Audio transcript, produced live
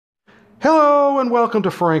Hello and welcome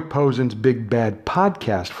to Frank Posen's Big Bad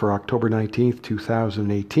Podcast for October 19th,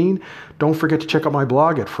 2018. Don't forget to check out my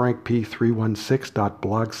blog at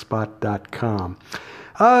frankp316.blogspot.com.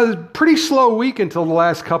 Pretty slow week until the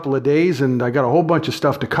last couple of days, and I got a whole bunch of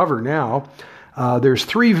stuff to cover now. There's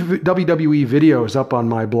 3 WWE videos up on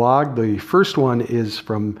my blog. The first one is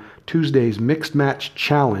from Tuesday's Mixed Match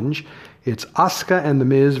Challenge. It's Asuka and The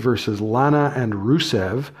Miz versus Lana and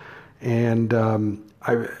Rusev. And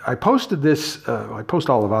I posted this, I post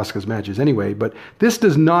all of Asuka's matches anyway, but this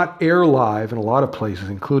does not air live in a lot of places,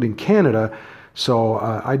 including Canada. So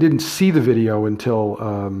I didn't see the video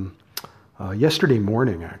until yesterday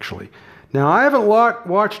morning, actually. Now, I haven't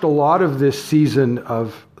watched a lot of this season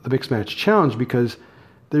of the Mixed Match Challenge because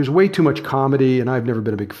there's way too much comedy, and I've never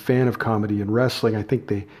been a big fan of comedy in wrestling. I think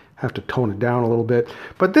they have to tone it down a little bit.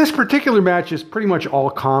 But this particular match is pretty much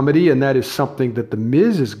all comedy, and that is something that The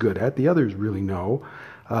Miz is good at. The others really know.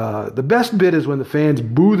 The best bit is when the fans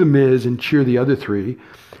boo The Miz and cheer the other 3.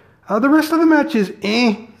 The rest of the match is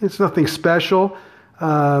It's nothing special.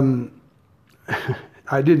 I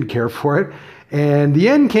didn't care for it. And the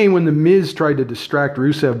end came when The Miz tried to distract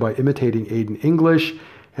Rusev by imitating Aiden English,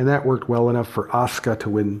 and that worked well enough for Asuka to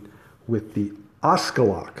win with the Asuka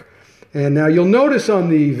Lock. And now you'll notice on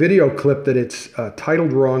the video clip that it's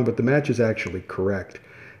titled wrong, but the match is actually correct.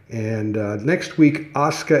 And next week,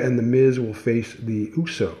 Asuka and The Miz will face the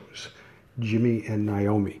Usos, Jimmy and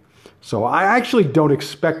Naomi. So I actually don't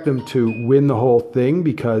expect them to win the whole thing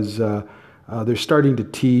because they're starting to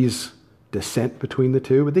tease dissent between the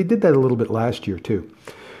two, but they did that a little bit last year too.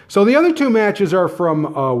 So the other 2 matches are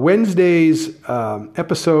from Wednesday's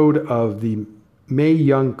episode of the Mae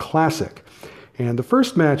Young Classic. And the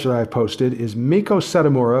first match that I posted is Meiko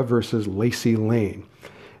Satomura versus Lacey Lane.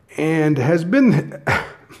 And has been,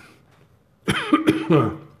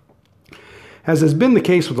 as has been the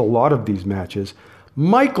case with a lot of these matches,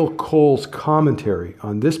 Michael Cole's commentary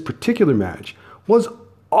on this particular match was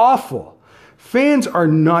awful. Fans are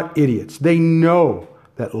not idiots. They know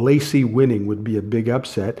that Lacey winning would be a big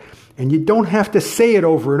upset, and you don't have to say it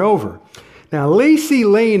over and over. Now, Lacey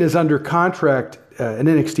Lane is under contract, an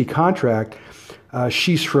NXT contract.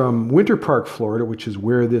 She's from Winter Park, Florida, which is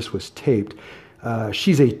where this was taped.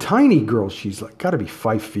 She's a tiny girl. She's got to be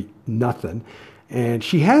 5 feet nothing. And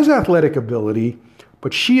she has athletic ability,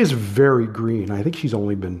 but she is very green. I think she's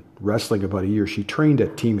only been wrestling about a year. She trained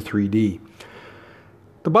at Team 3D.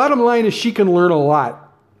 The bottom line is she can learn a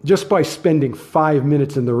lot just by spending 5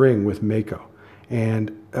 minutes in the ring with Meiko.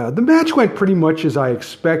 And the match went pretty much as I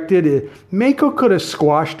expected. Meiko could have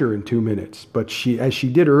squashed her in 2 minutes, but as she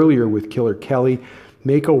did earlier with Killer Kelly,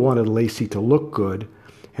 Meiko wanted Lacey to look good,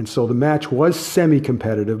 and so the match was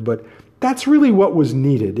semi-competitive, but that's really what was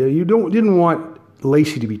needed. You didn't want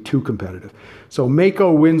Lacey to be too competitive. So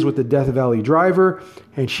Meiko wins with the Death Valley Driver,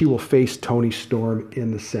 and she will face Toni Storm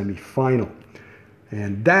in the semi-final.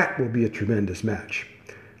 And that will be a tremendous match.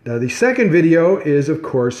 Now, the second video is, of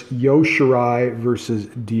course, Io Shirai versus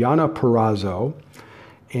Deonna Purrazzo.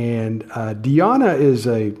 And Deonna is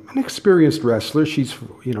an experienced wrestler. She's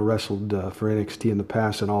wrestled for NXT in the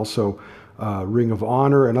past and also Ring of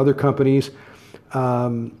Honor and other companies.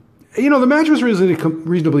 The match was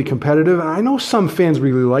reasonably competitive. And I know some fans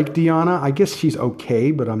really like Deonna. I guess she's okay,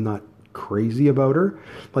 but I'm not crazy about her.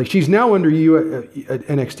 Like, she's now under an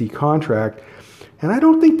NXT contract, and I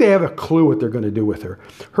don't think they have a clue what they're going to do with her.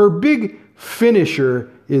 Her big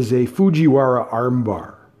finisher is a Fujiwara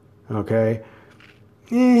armbar, okay?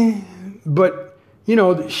 But,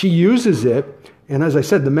 she uses it, and as I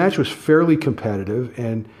said, the match was fairly competitive,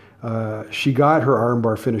 and she got her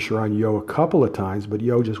armbar finisher on Io a couple of times, but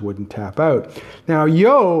Io just wouldn't tap out. Now,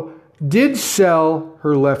 Io did sell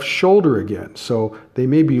her left shoulder again, so they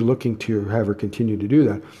may be looking to have her continue to do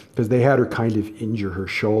that, because they had her kind of injure her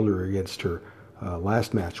shoulder against her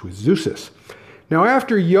last match with Zeusis. Now,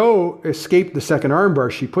 after Io escaped the second armbar,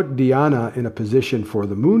 she put Deonna in a position for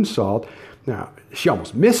the moonsault. Now, she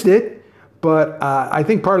almost missed it, but I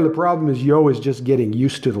think part of the problem is Io is just getting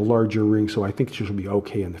used to the larger ring, so I think she'll be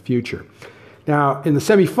okay in the future. Now, in the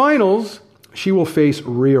semifinals, she will face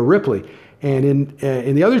Rhea Ripley. And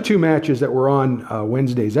in the other 2 matches that were on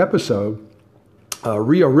Wednesday's episode,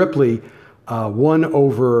 Rhea Ripley won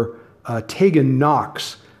over Tegan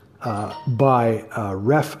Knox by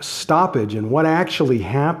ref stoppage. And what actually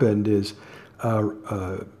happened is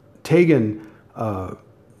Tegan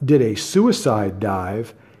did a suicide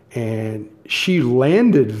dive, and she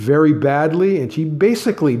landed very badly, and she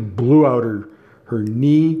basically blew out her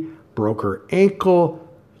knee, broke her ankle.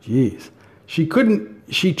 Jeez. She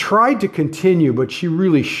tried to continue, but she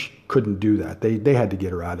really couldn't do that. They had to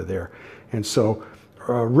get her out of there. And so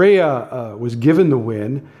Rhea was given the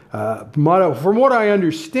win. From what I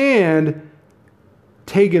understand,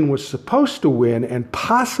 Tegan was supposed to win and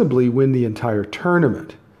possibly win the entire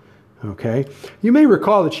tournament. Okay, you may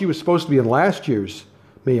recall that she was supposed to be in last year's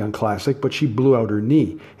Mae Young Classic, but she blew out her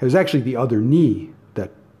knee. It was actually the other knee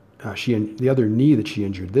that she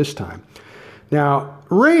injured this time. Now,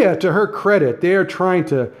 Rhea, to her credit, they are trying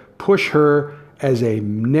to push her as a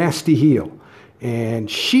nasty heel, and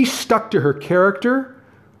she stuck to her character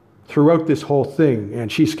throughout this whole thing,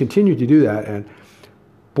 and she's continued to do that. And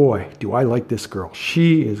boy, do I like this girl.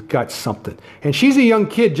 She has got something. And she's a young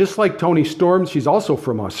kid, just like Toni Storm. She's also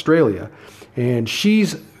from Australia. And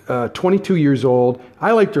she's 22 years old.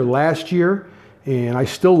 I liked her last year, and I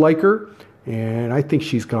still like her. And I think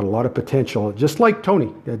she's got a lot of potential, just like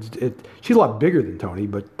Toni. She's a lot bigger than Toni,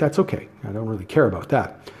 but that's okay. I don't really care about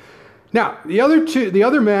that. Now, the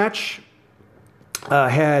other match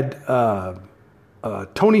had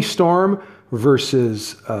Toni Storm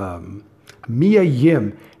versus Mia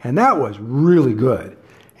Yim, and that was really good.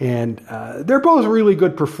 And they're both really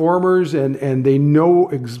good performers, and they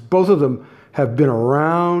know both of them have been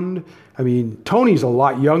around. I mean, Toni's a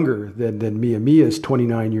lot younger than Mia. Mia is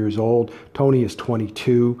 29 years old. Toni is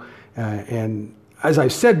 22. And as I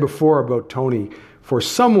said before about Toni, for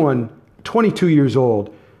someone 22 years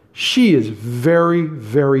old, she is very,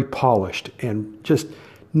 very polished and just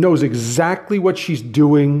knows exactly what she's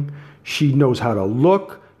doing. She knows how to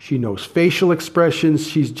look. She knows facial expressions.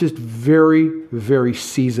 She's just very, very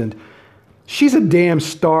seasoned. She's a damn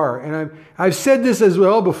star. And I've said this as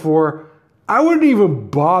well before. I wouldn't even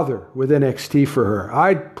bother with NXT for her.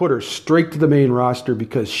 I'd put her straight to the main roster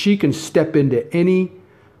because she can step into any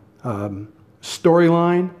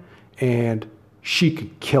storyline and she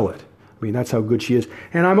could kill it. I mean, that's how good she is.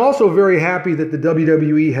 And I'm also very happy that the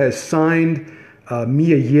WWE has signed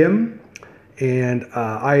Mia Yim, and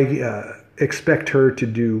I expect her to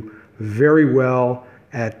do very well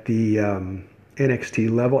at the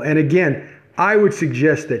NXT level. And again, I would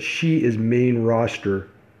suggest that she is main roster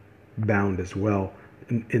bound as well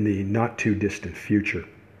in the not too distant future.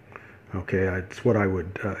 Okay, it's what I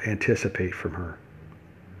would anticipate from her.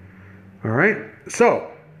 All right,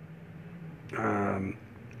 so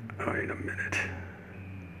wait a minute.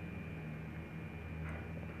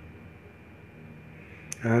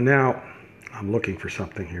 Now, I'm looking for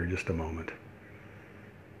something here, just a moment.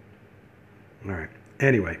 All right,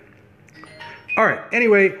 anyway,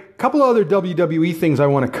 a couple other WWE things I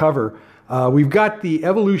want to cover. We've got the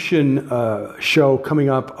Evolution show coming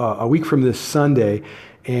up a week from this Sunday,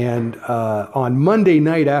 and on Monday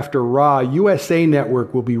night after Raw, USA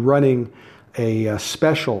Network will be running a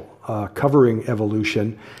special covering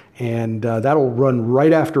Evolution, and that'll run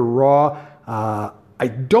right after Raw. I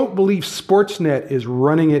don't believe Sportsnet is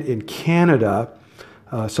running it in Canada,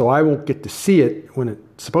 so I won't get to see it when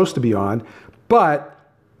it's supposed to be on, but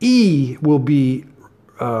E will be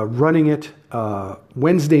running it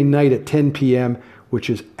Wednesday night at 10 p.m., which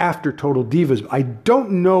is after Total Divas. I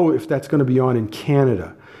don't know if that's going to be on in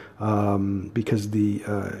Canada because the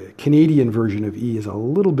Canadian version of E is a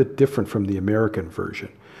little bit different from the American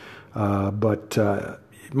version, but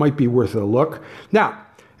it might be worth a look. Now,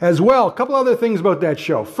 as well, a couple other things about that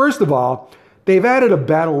show. First of all, they've added a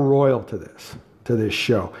battle royal to this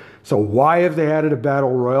show. So why have they added a battle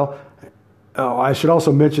royal? Oh, I should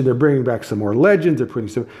also mention they're bringing back some more legends. They're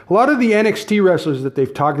putting a lot of the NXT wrestlers that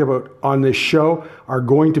they've talked about on this show are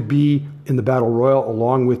going to be in the battle royal,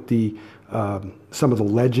 along with the some of the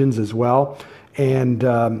legends as well. And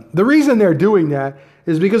the reason they're doing that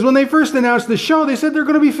is because when they first announced the show, they said there are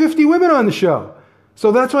going to be 50 women on the show.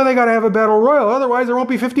 So that's why they got to have a battle royal. Otherwise, there won't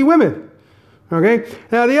be 50 women. Okay.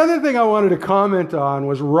 Now, the other thing I wanted to comment on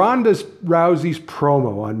was Ronda Rousey's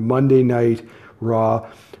promo on Monday Night Raw.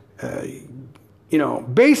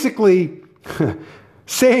 Basically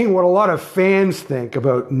saying what a lot of fans think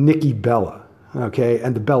about Nikki Bella, okay,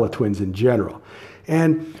 and the Bella twins in general.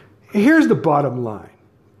 And here's the bottom line,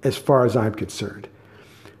 as far as I'm concerned.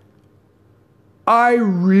 I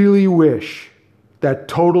really wish that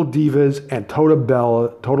Total Divas and Total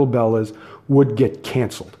Bellas would get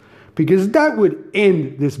canceled, because that would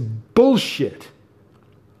end this bullshit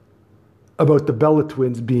about the Bella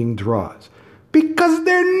twins being draws. Because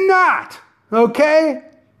they're not, okay?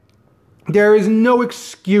 There is no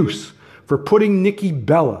excuse for putting Nikki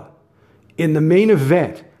Bella in the main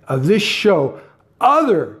event of this show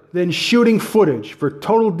other than shooting footage for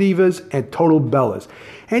Total Divas and Total Bellas.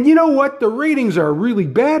 And you know what? The ratings are really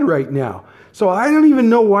bad right now. So I don't even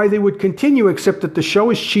know why they would continue, except that the show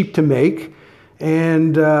is cheap to make.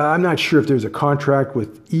 And I'm not sure if there's a contract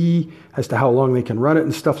with E as to how long they can run it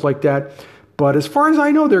and stuff like that. But as far as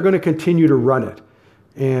I know, they're going to continue to run it.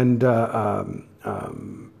 And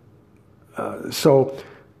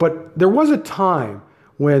but there was a time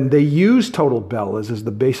when they used Total Bellas as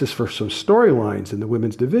the basis for some storylines in the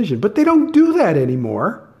women's division, but they don't do that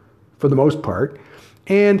anymore, for the most part.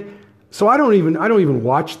 And so I don't even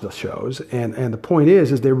watch the shows. And the point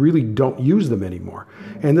is they really don't use them anymore.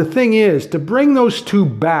 And the thing is, to bring those two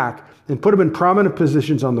back and put them in prominent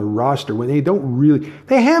positions on the roster when they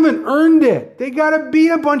haven't earned it. They got to beat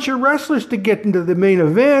a bunch of wrestlers to get into the main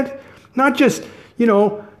event, not just,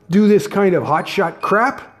 do this kind of hotshot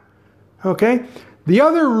crap. Okay? The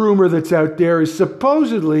other rumor that's out there is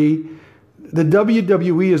supposedly the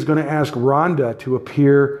WWE is going to ask Ronda to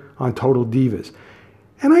appear on Total Divas.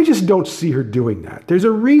 And I just don't see her doing that. There's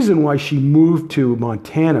a reason why she moved to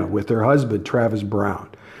Montana with her husband, Travis Brown.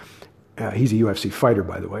 He's a UFC fighter,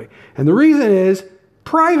 by the way. And the reason is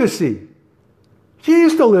privacy. She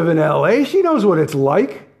used to live in LA. She knows what it's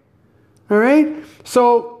like. All right?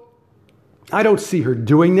 So I don't see her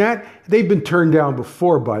doing that. They've been turned down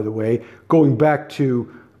before, by the way, going back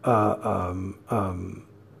to,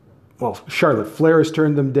 Charlotte Flair has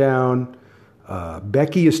turned them down.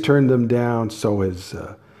 Becky has turned them down. So has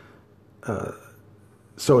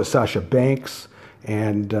Sasha Banks.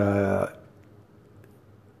 And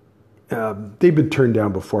they've been turned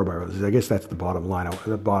down before by others. I guess that's the bottom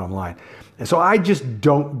line. And so I just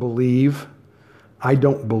don't believe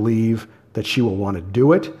that she will want to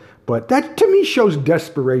do it. But that, to me, shows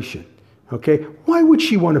desperation. Okay? Why would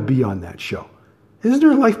she want to be on that show? Isn't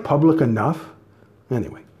her life public enough?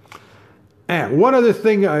 Anyway. And one other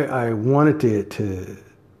thing I wanted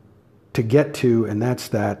to get to, and that's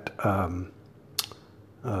that,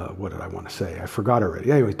 what did I want to say? I forgot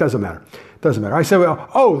already. Anyway, it doesn't matter. I said,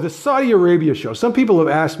 the Saudi Arabia show. Some people have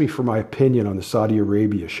asked me for my opinion on the Saudi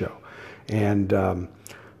Arabia show. And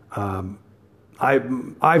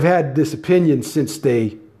I've had this opinion since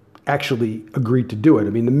they actually agreed to do it.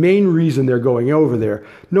 I mean, the main reason they're going over there,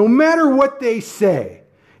 no matter what they say,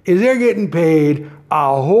 is they're getting paid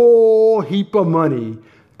a whole heap of money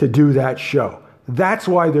to do that show. That's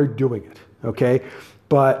why they're doing it, okay?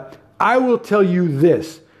 But I will tell you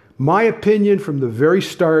this. My opinion from the very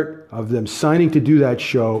start of them signing to do that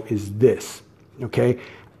show is this, okay?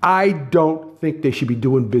 I don't think they should be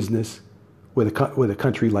doing business with a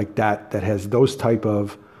country like that has those type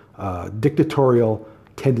of dictatorial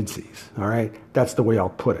tendencies, all right? That's the way I'll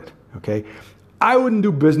put it, okay? I wouldn't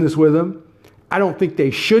do business with them. I don't think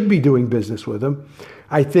they should be doing business with them.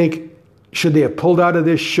 I think, should they have pulled out of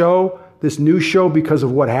this show, this new show, because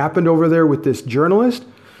of what happened over there with this journalist?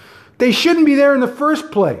 They shouldn't be there in the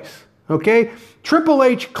first place, okay? Triple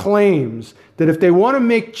H claims that if they want to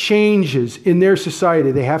make changes in their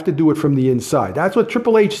society, they have to do it from the inside. That's what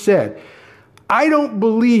Triple H said. I don't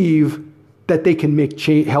believe that they can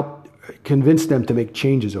help convince them to make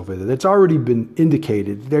changes over there. That's already been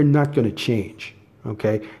indicated. They're not going to change,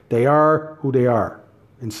 okay? They are who they are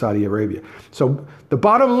in Saudi Arabia. So the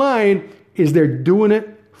bottom line is they're doing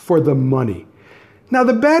it for the money. Now,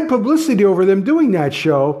 the bad publicity over them doing that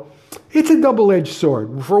show, it's a double-edged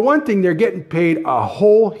sword. For one thing, they're getting paid a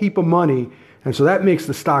whole heap of money, and so that makes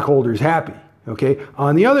the stockholders happy, okay?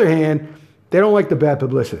 On the other hand, they don't like the bad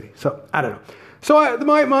publicity. So, I don't know. So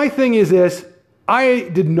my thing is this. I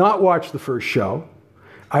did not watch the first show.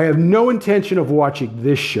 I have no intention of watching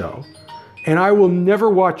this show. And I will never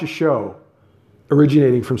watch a show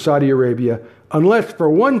originating from Saudi Arabia unless, for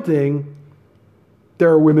one thing, there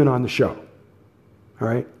are women on the show. All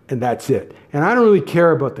right? And that's it. And I don't really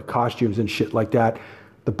care about the costumes and shit like that.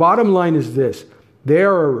 The bottom line is this. They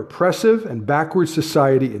are a repressive and backward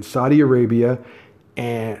society in Saudi Arabia.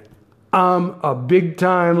 And I'm a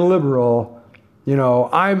big-time liberal. You know,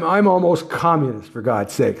 I'm almost communist, for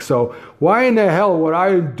God's sake. So why in the hell would I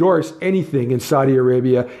endorse anything in Saudi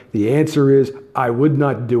Arabia? The answer is I would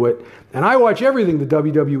not do it. And I watch everything the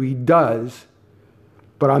WWE does,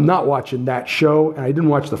 but I'm not watching that show, and I didn't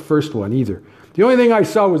watch the first one either. The only thing I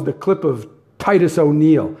saw was the clip of Titus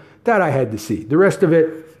O'Neil. That I had to see. The rest of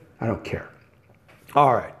it, I don't care.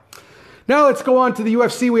 All right. Now let's go on to the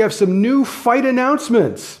UFC. We have some new fight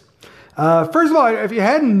announcements. First of all, if you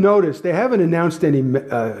hadn't noticed, they haven't announced any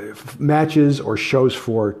matches or shows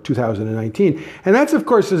for 2019. And that's, of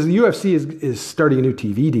course, as the UFC is starting a new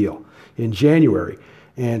TV deal in January.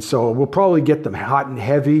 And so we'll probably get them hot and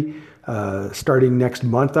heavy starting next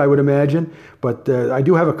month, I would imagine. But I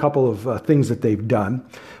do have a couple of things that they've done.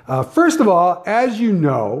 First of all, as you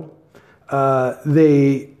know,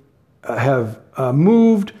 they have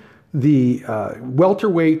moved the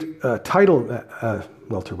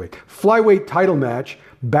flyweight title match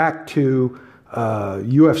back to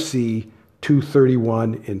UFC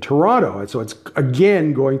 231 in Toronto. And so it's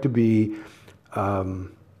again going to be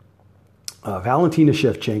Valentina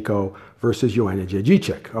Shevchenko versus Joanna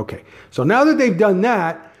Jędrzejczyk. Okay, so now that they've done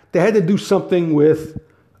that, they had to do something with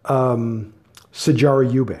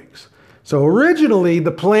Sijara Eubanks. So originally,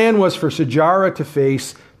 the plan was for Sijara to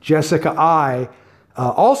face Jessica Ai,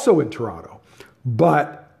 also in Toronto.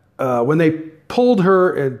 But when they pulled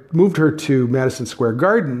her and moved her to Madison Square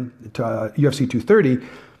Garden, to UFC 230,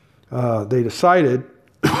 they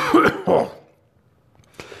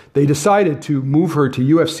decided to move her to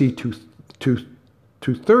UFC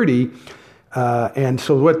 230. And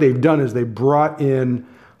so what they've done is they brought in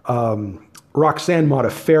Roxanne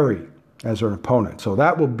Modafferi as her opponent. So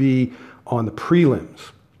that will be on the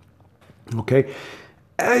prelims. Okay.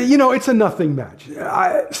 It's a nothing match.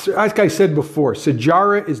 Like I said before,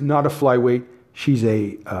 Sijara is not a flyweight. She's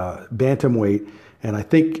a bantamweight. And I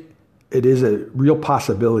think it is a real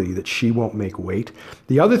possibility that she won't make weight.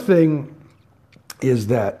 The other thing is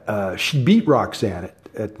that she beat Roxanne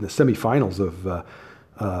at the semifinals of the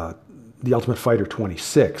Ultimate Fighter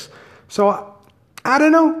 26. So I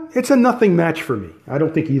don't know. It's a nothing match for me. I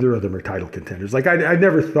don't think either of them are title contenders. Like I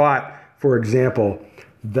never thought, for example,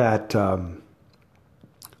 that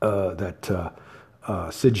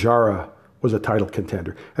Sijara was a title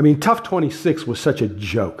contender. I mean, Tough 26 was such a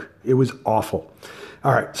joke. It was awful.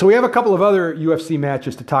 All right, so we have a couple of other UFC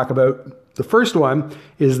matches to talk about. The first one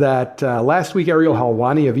is that last week Ariel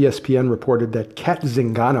Helwani of ESPN reported that Kat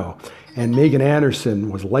Zingano and Megan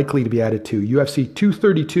Anderson was likely to be added to UFC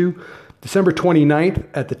 232 December 29th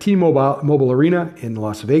at the T-Mobile Arena in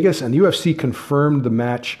Las Vegas, and the UFC confirmed the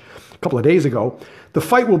match a couple of days ago. The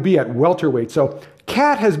fight will be at welterweight. So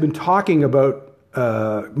Kat has been talking about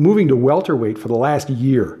moving to welterweight for the last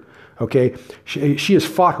year. Okay, she has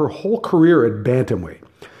fought her whole career at bantamweight.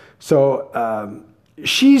 So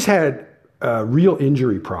she's had real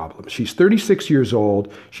injury problems. She's 36 years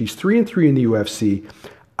old. She's 3-3 in the UFC.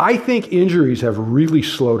 I think injuries have really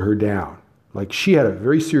slowed her down. Like, she had a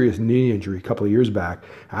very serious knee injury a couple of years back.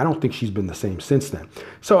 I don't think she's been the same since then.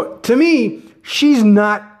 So to me, she's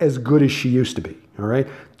not as good as she used to be. All right.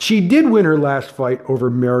 She did win her last fight over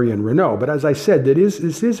Marion Renault, but as I said, this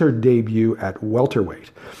is her debut at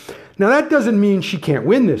welterweight. Now, that doesn't mean she can't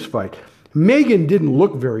win this fight. Megan didn't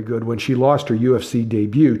look very good when she lost her UFC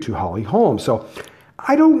debut to Holly Holm. So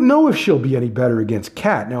I don't know if she'll be any better against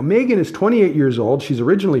Kat. Now, Megan is 28 years old. She's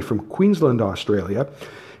originally from Queensland, Australia.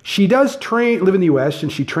 She does live in the U.S.,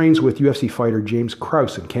 and she trains with UFC fighter James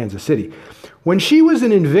Krause in Kansas City. When she was in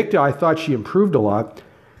Invicta, I thought she improved a lot.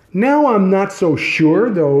 Now I'm not so sure,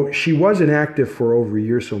 though she was inactive for over a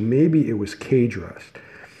year, so maybe it was cage rust.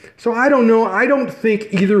 So I don't know. I don't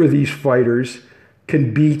think either of these fighters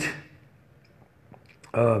can beat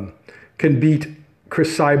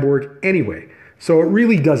Chris Cyborg anyway. So it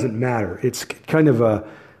really doesn't matter. It's kind of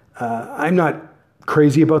I'm not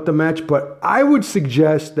crazy about the match, but I would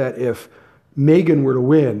suggest that if Megan were to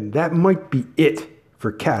win, that might be it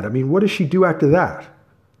for Kat. I mean, what does she do after that?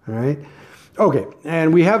 All right. Okay,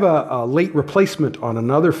 and we have a late replacement on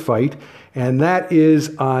another fight, and that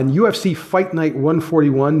is on UFC Fight Night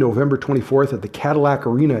 141, November 24th at the Cadillac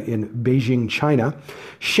Arena in Beijing, China.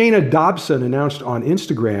 Shayna Dobson announced on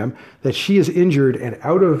Instagram that she is injured and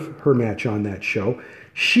out of her match on that show.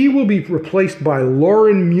 She will be replaced by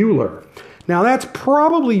Lauren Mueller. Now, that's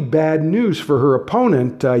probably bad news for her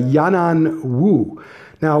opponent, Yanan Wu.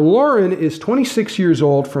 Now, Lauren is 26 years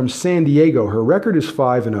old from San Diego. Her record is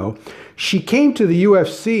 5-0. She came to the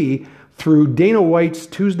UFC through Dana White's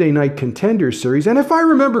Tuesday Night Contenders series. And if I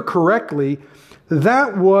remember correctly,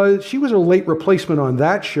 she was a late replacement on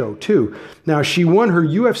that show, too. Now, she won her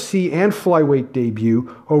UFC and flyweight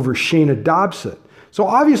debut over Shayna Dobson. So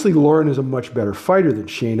obviously, Lauren is a much better fighter than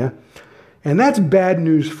Shayna. And that's bad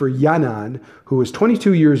news for Yanan, who is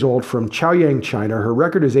 22 years old from Chaoyang, China. Her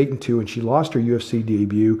record is 8-2, and she lost her UFC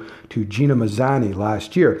debut to Gina Mazzani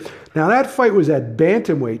last year. Now, that fight was at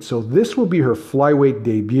bantamweight, so this will be her flyweight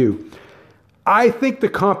debut. I think the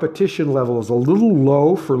competition level is a little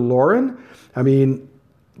low for Lauren. I mean,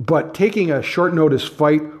 but taking a short notice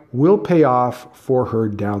fight will pay off for her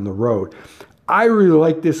down the road. I really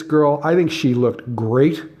like this girl. I think she looked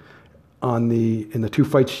great in the two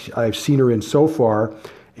fights I've seen her in so far,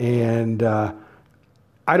 and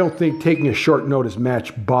I don't think taking a short notice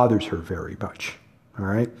match bothers her very much. All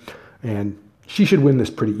right, and she should win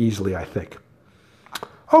this pretty easily, I think.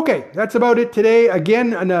 Okay, that's about it today.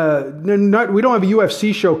 Again, we don't have a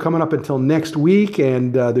UFC show coming up until next week,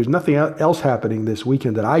 and there's nothing else happening this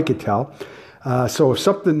weekend that I could tell. So if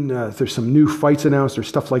there's some new fights announced or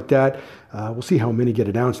stuff like that, we'll see how many get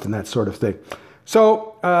announced and that sort of thing.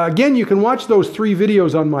 So again, you can watch those 3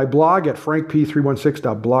 videos on my blog at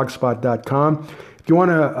frankp316.blogspot.com. If you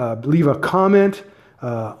want to leave a comment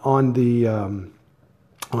on the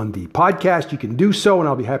podcast, you can do so, and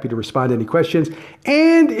I'll be happy to respond to any questions.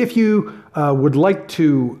 And if you would like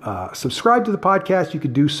to subscribe to the podcast, you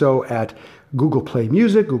could do so at Google Play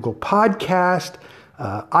Music, Google Podcast,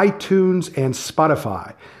 iTunes, and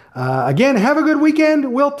Spotify. Again, have a good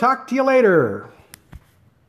weekend. We'll talk to you later.